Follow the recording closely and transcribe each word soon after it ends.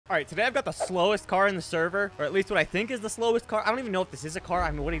All right, today I've got the slowest car in the server, or at least what I think is the slowest car. I don't even know if this is a car. I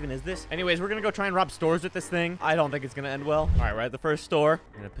mean, what even is this? Anyways, we're gonna go try and rob stores with this thing. I don't think it's gonna end well. All right, we're at the first store.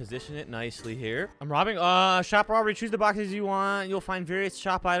 I'm gonna position it nicely here. I'm robbing, shop robbery. Choose the boxes you want. You'll find various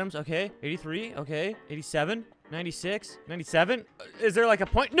shop items. Okay, 83, okay, 87, 96, 97. Is there like a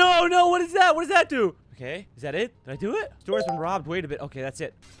point? No, what is that? What does that do? Okay, is that it? Did I do it? Store's been robbed. Wait a bit. Okay, that's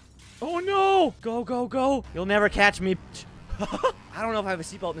it. Oh no! Go, go, go. You'll never catch me. I don't know if I have a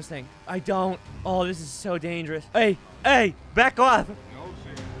seatbelt in this thing. I don't. Oh, this is so dangerous. Hey, back off.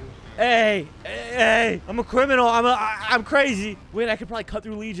 Hey, I'm a criminal. I'm crazy. Wait, I could probably cut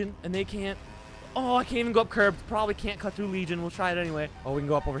through Legion, and they can't. Oh, I can't even go up curbs. Probably can't cut through Legion. We'll try it anyway. Oh, we can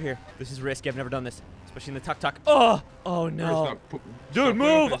go up over here. This is risky. I've never done this, especially in the tuk-tuk. Oh no. Dude,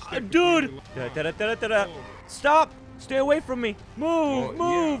 move. Dude. Stop. Stay away from me. Move.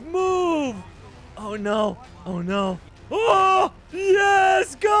 Oh no. Oh,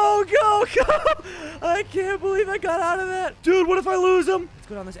 yes! Go! I can't believe I got out of that. Dude, what if I lose him? Let's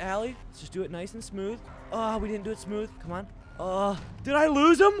go down this alley. Let's just do it nice and smooth. Oh, we didn't do it smooth. Come on. Did I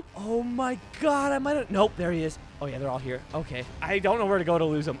lose him? Oh my god, I might have. Nope, there he is. Oh yeah, they're all here. Okay. I don't know where to go to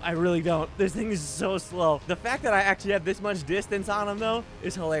lose him. I really don't. This thing is so slow. The fact that I actually have this much distance on him, though,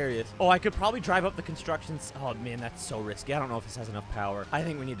 is hilarious. Oh, I could probably drive up the construction. Oh man, that's so risky. I don't know if this has enough power. I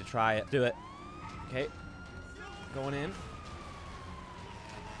think we need to try it. Do it. Okay. Going in.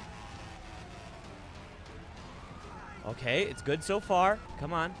 Okay, it's good so far.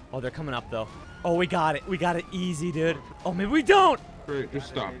 Come on. Oh, they're coming up, though. Oh, we got it. We got it easy, dude. Oh, maybe we don't. Great, just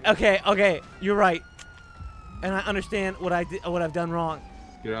stop. Okay. You're right. And I understand what I've done wrong.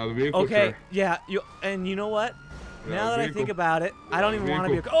 Get out of the vehicle. Okay, Trey. yeah. You know what? Now that I think about it, I don't even want to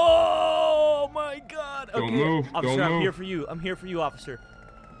be. Vehicle. Oh my God. Okay. Don't move. Officer, Don't I'm move. here for you. I'm here for you, officer.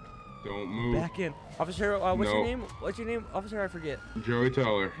 Don't move. Back in. Officer, what's your No. name? What's your name? Officer, I forget. Joey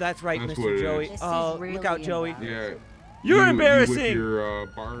Teller. That's right, That's Mr. what it Joey. is. Oh, look out, Joey. Yeah. You're You embarrassing. with your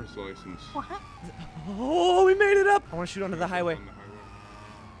bar's license. Oh, we made it up. I want to shoot onto the highway. On the highway.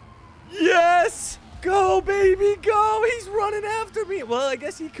 Yes! Go, baby, go! He's running after me. Well, I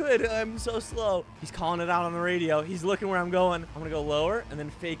guess he could. I'm so slow. He's calling it out on the radio. He's looking where I'm going. I'm gonna go lower and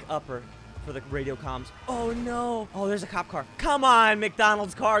then fake upper for the radio comms. Oh no! Oh, there's a cop car. Come on,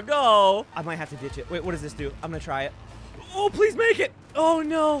 McDonald's car, go! I might have to ditch it. Wait, what does this do? I'm gonna try it. Oh, please make it! Oh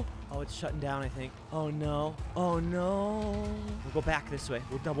no! Oh, it's shutting down, I think. Oh no. We'll go back this way.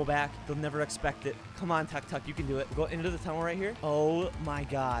 We'll double back. They'll never expect it. Come on, Tuk-Tuk, you can do it. Go into the tunnel right here. Oh my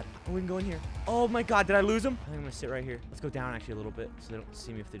god. Oh, we can go in here. Oh my god, did I lose him? I think I'm gonna sit right here. Let's go down actually a little bit so they don't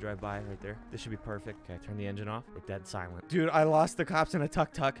see me if they drive by right there. This should be perfect. Okay, turn the engine off. We're dead silent. Dude, I lost the cops in a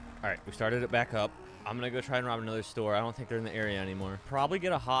Tuk-Tuk. All right, we started it back up. I'm gonna go try and rob another store. I don't think they're in the area anymore. Probably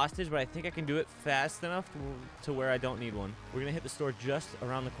get a hostage, but I think I can do it fast enough to where I don't need one. We're gonna hit the store just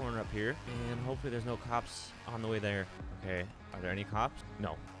around the corner up here, and hopefully there's no cops on the way there. Okay, are there any cops?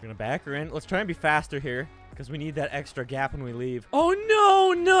 No. We're gonna back her in. Let's try and be faster here, because we need that extra gap when we leave. Oh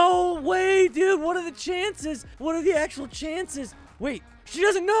no way, dude. What are the chances? What are the actual chances? Wait, she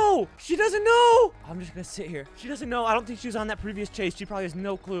doesn't know. I'm just gonna sit here. She doesn't know. I don't think she was on that previous chase. She probably has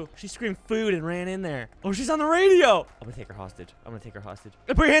no clue. She screamed food and ran in there. Oh, she's on the radio. I'm gonna take her hostage.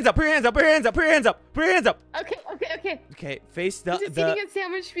 Put your hands up. Okay, face the. I'm just eating a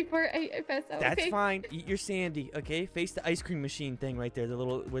sandwich before I pass out. That's okay? fine. Eat your sandy, okay? Face the ice cream machine thing right there. The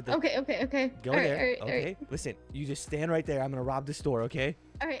little with the. Okay. Go All right, there. all Okay. right. Listen, you just stand right there. I'm gonna rob the store, okay?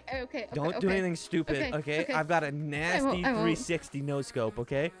 All right, okay. Don't do anything stupid, okay? I've got a nasty I won't. 360 no scope,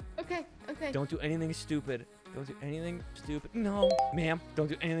 okay? Okay. Don't do anything stupid. No, ma'am. Don't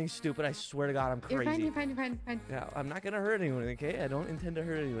do anything stupid. I swear to God, I'm crazy. You're fine. Yeah, I'm not gonna hurt anyone, okay? I don't intend to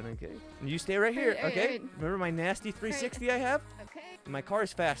hurt anyone, okay? You stay right here, All right, okay? all right. Remember my nasty 360 I have? Okay. My car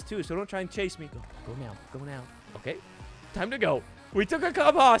is fast too, so don't try and chase me. Go now. Okay, time to go. We took a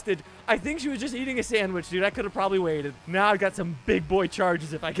cop hostage. I think she was just eating a sandwich, dude. I could have probably waited. Now I've got some big boy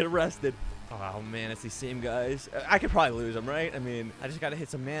charges if I get arrested. Oh man, it's these same guys. I could probably lose them, right? I mean, I just gotta hit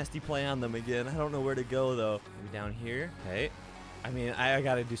some nasty play on them again. I don't know where to go though. Maybe down here. Okay. I mean, I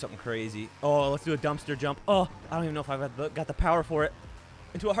gotta do something crazy. Oh, let's do a dumpster jump. Oh, I don't even know if I've got the power for it.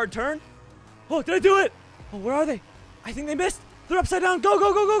 Into a hard turn. Oh, did I do it? Oh, where are they? I think they missed. They're upside down.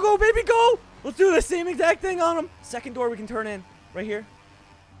 Go, baby, go. Let's do the same exact thing on them. Second door we can turn in. Right here.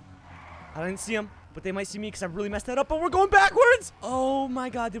 I didn't see them, but they might see me because I really messed that up, but we're going backwards. Oh my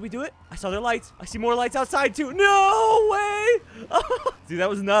God, did we do it? I saw their lights. I see more lights outside too. No way. Dude, that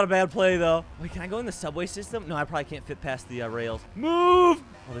was not a bad play though. Wait, can I go in the subway system? No, I probably can't fit past the rails. Move.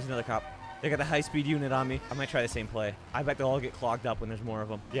 Oh, there's another cop. They got a high-speed unit on me. I might try the same play. I bet they'll all get clogged up when there's more of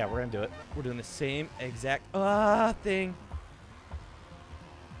them. Yeah, we're gonna do it. We're doing the same exact thing.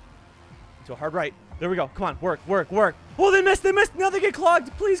 To a hard right. There we go. Come on. Work, work, work. Oh, they missed. They missed. Now they get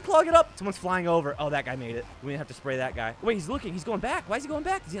clogged. Please clog it up. Someone's flying over. Oh, that guy made it. We didn't have to spray that guy. Wait, he's looking. He's going back. Why is he going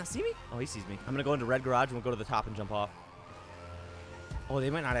back? Does he not see me? Oh, he sees me. I'm going to go into red garage and we'll go to the top and jump off. Oh,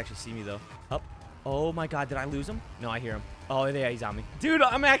 they might not actually see me, though. Up. Oh, my God. Did I lose him? No, I hear him. Oh, yeah, he's on me. Dude,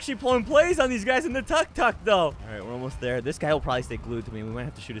 I'm actually pulling plays on these guys in the tuk-tuk, though. All right, we're almost there. This guy will probably stay glued to me. We might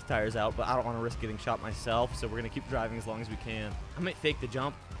have to shoot his tires out, but I don't want to risk getting shot myself, so we're going to keep driving as long as we can. I might fake the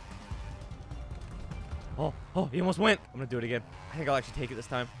jump. Oh, he almost went. I'm going to do it again. I think I'll actually take it this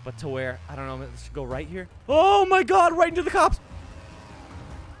time. But to where? I don't know. Let's go right here. Oh, my God. Right into the cops.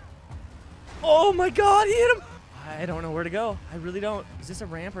 Oh, my God. He hit him. I don't know where to go. I really don't. Is this a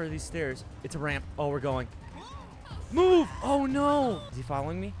ramp or are these stairs? It's a ramp. Oh, we're going. Move. Oh, no. Is he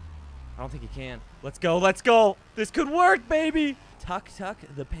following me? I don't think he can. Let's go. Let's go. This could work, baby. Tuck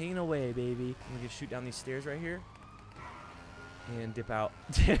the pain away, baby. I'm going to shoot down these stairs right here. And dip out.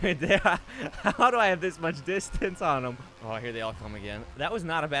 Dude, how do I have this much distance on them? Oh, here they all come again. That was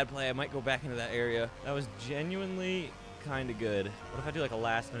not a bad play. I might go back into that area. That was genuinely kind of good. What if I do like a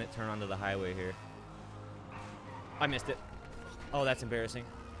last minute turn onto the highway here? I missed it. Oh, that's embarrassing.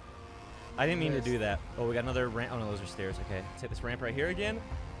 I didn't mean to do that. Oh, we got another ramp. Oh, no, those are stairs. Okay, let's hit this ramp right here again.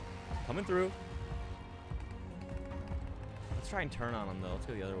 Coming through. Let's try and turn on him, though. Let's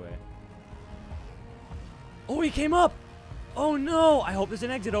go the other way. Oh, he came up. Oh, no. I hope there's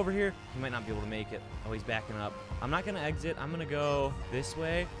an exit over here. He might not be able to make it. Oh, he's backing up. I'm not going to exit. I'm going to go this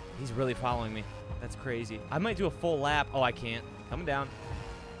way. He's really following me. That's crazy. I might do a full lap. Oh, I can't. Coming down.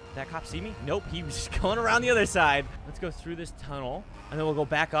 Did that cop see me? Nope. He was just going around the other side. Let's go through this tunnel, and then we'll go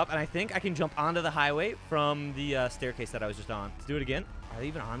back up, and I think I can jump onto the highway from the staircase that I was just on. Let's do it again. Are they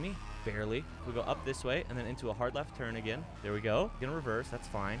even on me? Barely. We'll go up this way and then into a hard left turn again. There we go. Gonna reverse. That's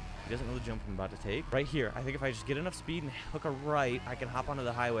fine. He doesn't know the jump I'm about to take. Right here. I think if I just get enough speed and hook a right, I can hop onto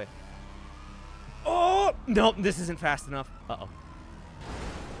the highway. Oh! Nope. This isn't fast enough. Uh-oh.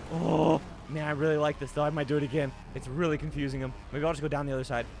 Oh, man, I really like this, though. I might do it again. It's really confusing him. Maybe I'll just go down the other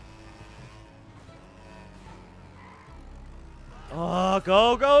side. Oh,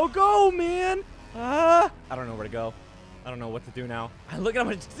 go, go, go, man. I don't know where to go. I don't know what to do now. Look at how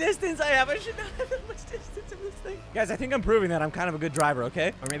much distance I have. I should not have that much distance in this thing. Guys, I think I'm proving that I'm kind of a good driver, okay?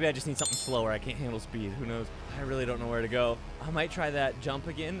 Or maybe I just need something slower. I can't handle speed. Who knows? I really don't know where to go. I might try that jump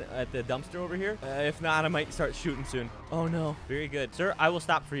again at the dumpster over here. If not, I might start shooting soon. Oh, no. Very good. Sir, I will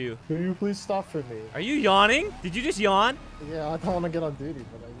stop for you. Can you please stop for me? Are you yawning? Did you just yawn? Yeah, I don't want to get on duty,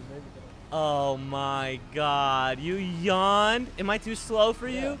 but I maybe get on. Oh, my God. You yawned? Am I too slow for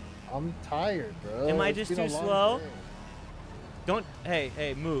you? I'm tired, bro. Am I just too slow? Don't,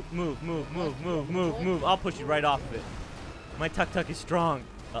 hey, move. I'll push you right off of it. My tuk-tuk is strong.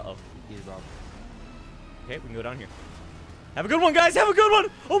 Uh-oh. Okay, we can go down here. Have a good one, guys. Have a good one.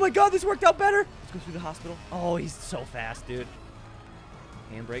 Oh, my God, this worked out better. Let's go through the hospital. Oh, he's so fast, dude.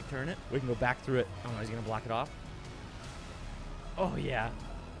 Handbrake, turn it. We can go back through it. Oh, no, he's going to block it off. Oh, yeah.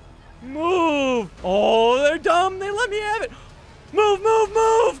 Move. Oh, they're dumb. They let me have it.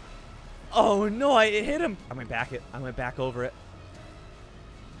 Move. Oh, no, I hit him. I might back it. I went back over it.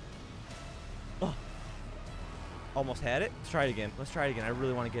 Oh. Almost had it. Let's try it again. I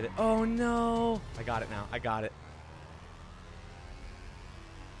really want to get it. Oh, no. I got it now. I got it.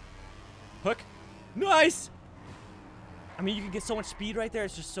 Hook. Nice. I mean, you can get so much speed right there.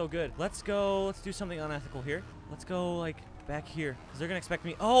 It's just so good. Let's go. Let's do something unethical here. Let's go, like, back here. Because they're going to expect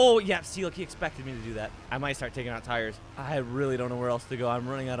me. Oh, yeah. See, look, he expected me to do that. I might start taking out tires. I really don't know where else to go. I'm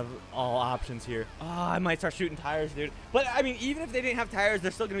running out of all options here. Oh, I might start shooting tires, dude. But, I mean, even if they didn't have tires,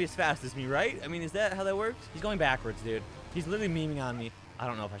 they're still going to be as fast as me, right? I mean, is that how that works? He's going backwards, dude. He's literally memeing on me. I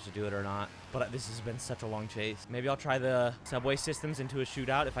don't know if I should do it or not, but this has been such a long chase. Maybe I'll try the subway systems into a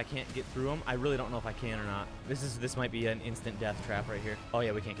shootout if I can't get through them. I really don't know if I can or not. This might be an instant death trap right here. Oh,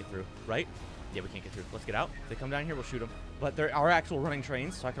 yeah, we can't get through, right? Yeah, we can't get through. Let's get out. If they come down here, we'll shoot them. But there are actual running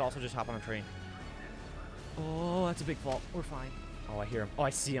trains, so I could also just hop on a train. Oh, that's a big fault. We're fine. Oh, I hear him. Oh, I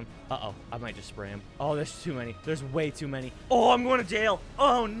see him. Uh-oh. I might just spray him. Oh, there's too many. There's way too many. Oh, I'm going to jail.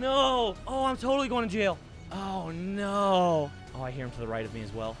 Oh, no. Oh, I'm totally going to jail. Oh, no. Oh, I hear him to the right of me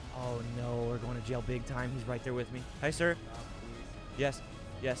as well. Oh, no. We're going to jail big time. He's right there with me. Hi, sir. Yes.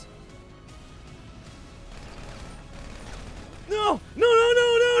 Yes. No!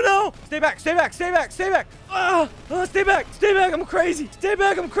 Stay back! Stay back! Stay back! I'm crazy! Stay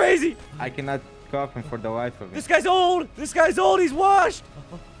back! I'm crazy! I cannot cuff him for the life of me. This guy's old! He's washed!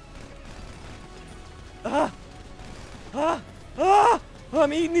 I'm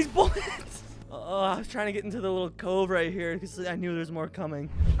eating these bullets! Oh, I was trying to get into the little cove right here because I knew there's more coming.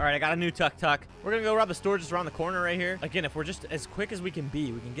 All right, I got a new tuk-tuk. We're going to go rob the store just around the corner right here. Again, if we're just as quick as we can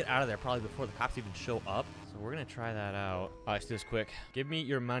be, we can get out of there probably before the cops even show up. So we're going to try that out. Oh, let's do this quick. Give me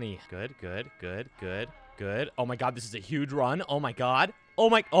your money. Good, good, good, good, good. Oh my God, this is a huge run. Oh my God.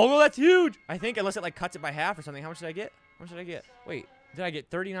 Oh, that's huge. I think unless it like cuts it by half or something. How much did I get? How much did I get? Wait, did I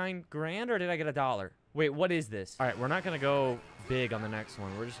get 39 grand or did I get $1? Wait, what is this? All right, we're not going to go big on the next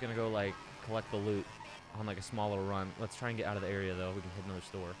one. We're just going to go like collect the loot on like a small little run. Let's try and get out of the area though. We can hit another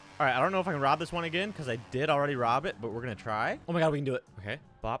store. All right, I don't know if I can rob this one again because I did already rob it, but we're going to try. Oh my God, we can do it. Okay,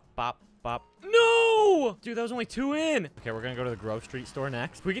 bop, bop, bop. No! Dude, that was only 2 in. Okay, we're gonna go to the Grove Street store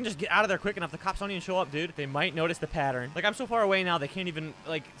next. We can just get out of there quick enough. The cops don't even show up, dude. They might notice the pattern. Like, I'm so far away now, they can't even,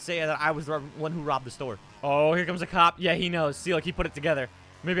 like, say that I was the one who robbed the store. Oh, here comes a cop. Yeah, he knows. See, like, he put it together.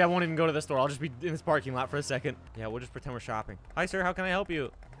 Maybe I won't even go to the store. I'll just be in this parking lot for a second. Yeah, we'll just pretend we're shopping. Hi, sir. How can I help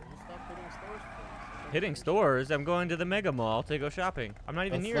you? Hitting stores? I'm going to the Mega Mall to go shopping. I'm not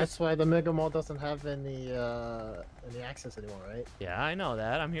even near. That's why the Mega Mall doesn't have any access anymore, right? Yeah, I know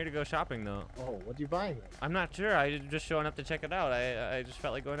that. I'm here to go shopping, though. Oh, what are you buying then? I'm not sure. I just showing up to check it out. I just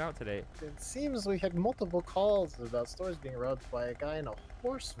felt like going out today. It seems we had multiple calls about stores being robbed by a guy in a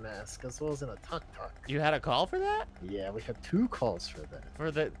horse mask as well as in a tuk-tuk. You had a call for that? Yeah, we had 2 calls for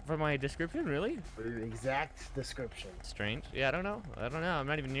that. For my description, really? For your exact description. Strange. Yeah, I don't know. I'm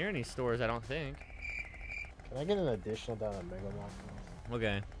not even near any stores, I don't think. Can I get an additional down at Mega Mall?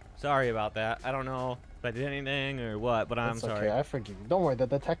 Okay. Sorry about that. I don't know if I did anything or what, but I'm sorry. Okay, I forgive you. Don't worry, the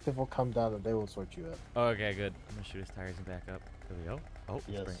detective will come down and they will sort you out. Okay, good. I'm gonna shoot his tires and back up. There we go. Oh,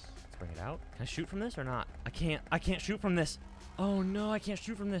 yes. Let's bring it out. Can I shoot from this or not? I can't shoot from this. Oh no, I can't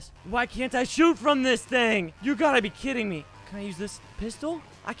shoot from this. Why can't I shoot from this thing? You gotta be kidding me. Can I use this pistol?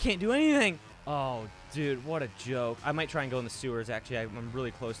 I can't do anything. Oh, dude, what a joke. I might try and go in the sewers, actually. I'm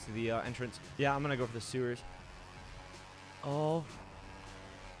really close to the entrance. Yeah, I'm gonna go for the sewers. Oh.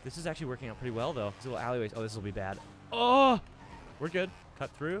 This is actually working out pretty well, though. These little alleyways. Oh, this will be bad. Oh! We're good.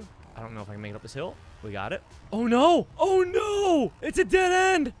 Cut through. I don't know if I can make it up this hill. We got it. Oh, no! Oh, no! It's a dead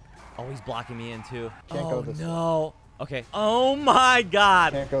end! Oh, he's blocking me in, too. Can't go this no. Way. Okay. Oh, my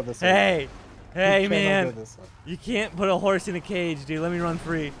God. Can't go this way. Hey, man. You can't put a horse in a cage, dude. Let me run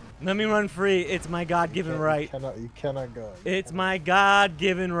free. Let me run free. It's my God-given right. You cannot go. It's my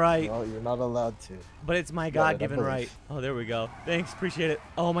God-given right. No, you're not allowed to. But it's my God-given right. Oh, there we go. Thanks. Appreciate it.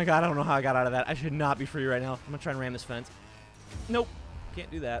 Oh, my God. I don't know how I got out of that. I should not be free right now. I'm going to try and ram this fence. Nope. Can't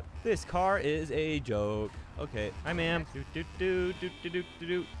do that. This car is a joke. Okay. Hi, ma'am. All right.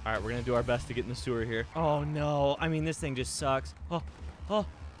 We're going to do our best to get in the sewer here. Oh, no. I mean, this thing just sucks. Oh.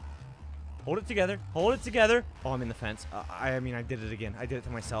 Hold it together. Hold it together. Oh, I'm in the fence. I mean, I did it again. I did it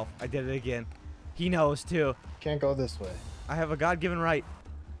to myself. I did it again. He knows, too. Can't go this way. I have a God-given right.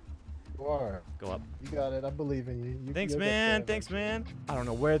 You are. Go up. You got it. I believe in you. Thanks, man. Thanks, man. I don't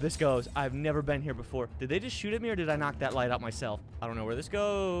know where this goes. I've never been here before. Did they just shoot at me or did I knock that light out myself? I don't know where this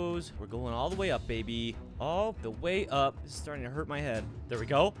goes. We're going all the way up, baby. All the way up. This is starting to hurt my head. There we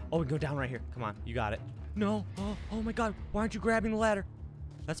go. Oh, we can go down right here. Come on. You got it. No. Oh my God. Why aren't you grabbing the ladder?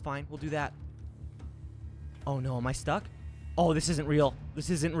 That's fine. We'll do that. Oh no, am I stuck? Oh, this isn't real. This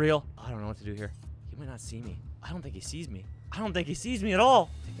isn't real. I don't know what to do here. He might not see me. I don't think he sees me. I don't think he sees me at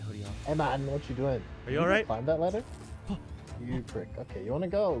all. Take the hoodie off. Hey man, what you doing? Are you alright? Climb that ladder? You prick. Okay, you wanna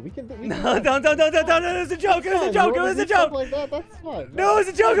go? We can No, don't. It was a joke. It was a joke. It was a joke. Like that, that's fine. No, it was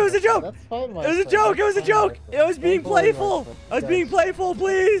a joke. It was a joke. That's fine, my It was a joke. It was a joke. It was being playful. I was being playful.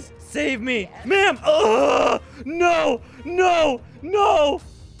 Please save me, ma'am. No.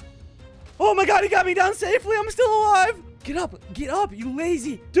 Oh my God, he got me down safely. I'm still alive. Get up, you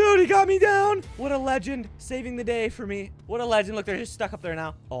lazy. Dude, he got me down. What a legend. Saving the day for me. What a legend. Look, they're just stuck up there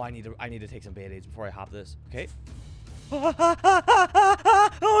now. Oh, I need to take some Band-Aids before I hop this. Okay.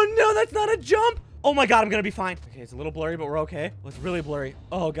 Oh no, that's not a jump. Oh my God, I'm gonna be fine. Okay, it's a little blurry, but we're okay. It's really blurry.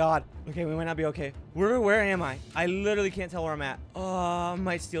 Oh God. Okay, we might not be okay. Where am I? I literally can't tell where I'm at. I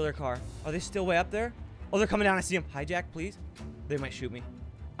might steal their car. Are they still way up there? Oh, they're coming down. I see them. Hijack, please. They might shoot me.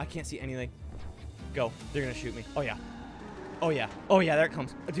 I can't see anything. Go. They're gonna shoot me. Oh yeah. There it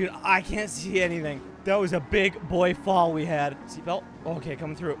comes. Dude, I can't see anything. That was a big boy fall we had. Seatbelt. Okay,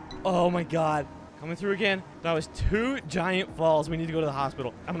 coming through. Oh my God. Coming through again. That was 2 giant falls. We need to go to the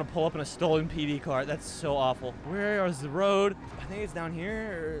hospital. I'm gonna pull up in a stolen PD car. That's so awful. Where is the road? I think it's down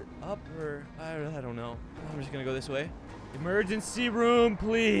here or up or I don't know. I'm just gonna go this way. Emergency room,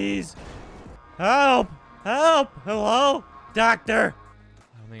 please. Help! Hello? Doctor!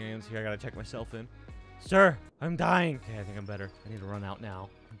 I don't think anyone's here. I gotta check myself in. Sir, I'm dying. Okay, I think I'm better. I need to run out now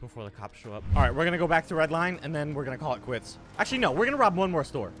before the cops show up. All right, we're gonna go back to Red Line, and then we're gonna call it quits. Actually, no, we're gonna rob one more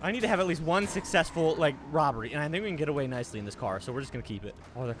store. I need to have at least one successful, like, robbery, and I think we can get away nicely in this car, so we're just gonna keep it.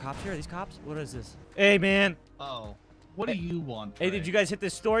 Oh, are there cops here? Are these cops? What is this? Hey, man. Oh, what do you want? Hey, did you guys hit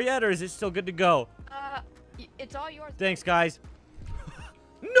this store yet, or is it still good to go? It's all yours. Thanks, guys.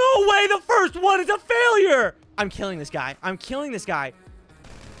 No way, the first one is a failure! I'm killing this guy. I'm killing this guy.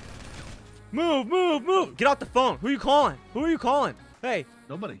 Move, move, move. Get off the phone. Who are you calling? Who are you calling? Hey.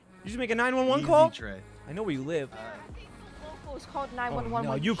 Nobody. You just make a 911 Easy, call? Trey. I know where you live. Locals called Oh, 911.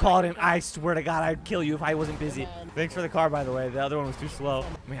 no, you called him. I swear to God, I'd kill you if I wasn't busy. Thanks for the car, by the way. The other one was too slow.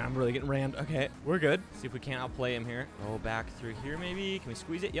 Man, I'm really getting rammed. Okay, we're good. See if we can't outplay him here. Go back through here, maybe. Can we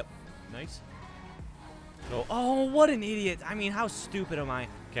squeeze it? Yep. Nice. Go. Oh, what an idiot. I mean, how stupid am I?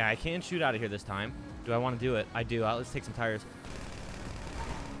 Okay, I can shoot out of here this time. Do I want to do it? I do. Let's take some tires.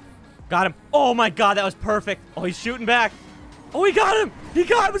 Got him. Oh, my God, that was perfect. Oh, he's shooting back. Oh, he got him. He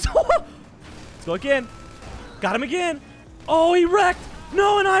got him. Let's go again. Got him again. Oh, he wrecked.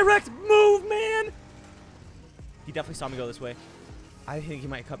 No, and I wrecked. Move, man. He definitely saw me go this way. I think he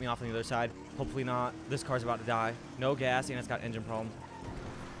might cut me off on the other side. Hopefully not. This car's about to die. No gas, and it's got engine problems.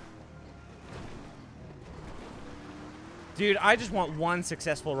 Dude, I just want one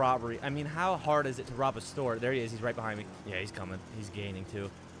successful robbery. I mean, how hard is it to rob a store? There he is. He's right behind me. Yeah, he's coming. He's gaining,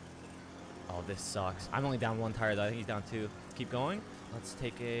 too. Oh, this sucks. I'm only down one tire, though. I think he's down two. Keep going. Let's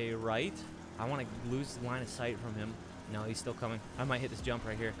take a right. I want to lose the line of sight from him. No, he's still coming. I might hit this jump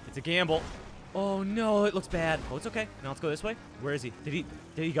right here. It's a gamble. Oh, no. It looks bad. Oh, it's okay. Now let's go this way. Where is he? Did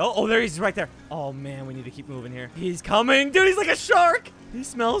he go? Oh, there he is. Right there. Oh, man. We need to keep moving here. He's coming. Dude, he's like a shark. He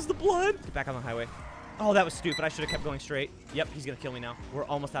smells the blood. Get back on the highway. Oh, that was stupid. I should have kept going straight. Yep, he's going to kill me now. We're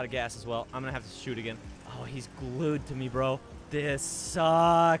almost out of gas as well. I'm going to have to shoot again. Oh, he's glued to me, bro. This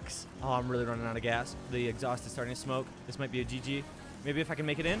sucks. Oh, I'm really running out of gas. The exhaust is starting to smoke. This might be a GG. Maybe if I can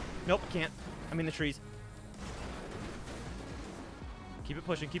make it in. Nope, I can't. I'm in the trees. Keep it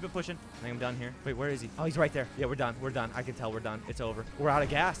pushing. Keep it pushing. I think I'm done here. Wait, where is he? Oh, he's right there. Yeah, we're done. We're done. I can tell we're done. It's over. We're out of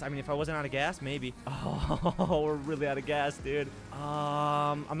gas. I mean, if I wasn't out of gas, maybe. Oh, we're really out of gas, dude.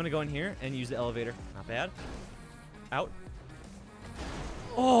 I'm going to go in here and use the elevator. Not bad. Out.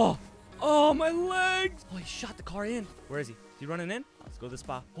 Oh. Oh, my legs. Oh, he shot the car in. Where is he? Is he running in? Let's go to the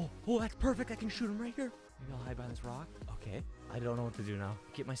spa. Oh, that's perfect. I can shoot him right here. Maybe I'll hide behind this rock. Okay. I don't know what to do now.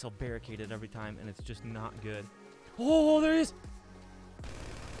 I get myself barricaded every time, and it's just not good. Oh, there he is.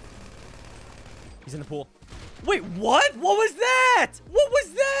 He's in the pool. Wait, what? What was that? What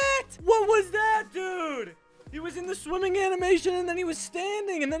was that? What was that, dude? He was in the swimming animation, and then he was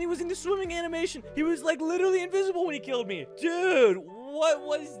standing, and then he was in the swimming animation. He was, like, literally invisible when he killed me. Dude, what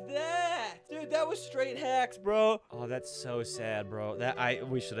was that? Dude, that was straight hacks, bro. Oh, that's so sad, bro.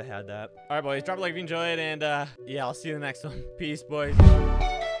 We should have had that. All right, boys, drop a like if you enjoyed, and, yeah, I'll see you in the next one. Peace, boys.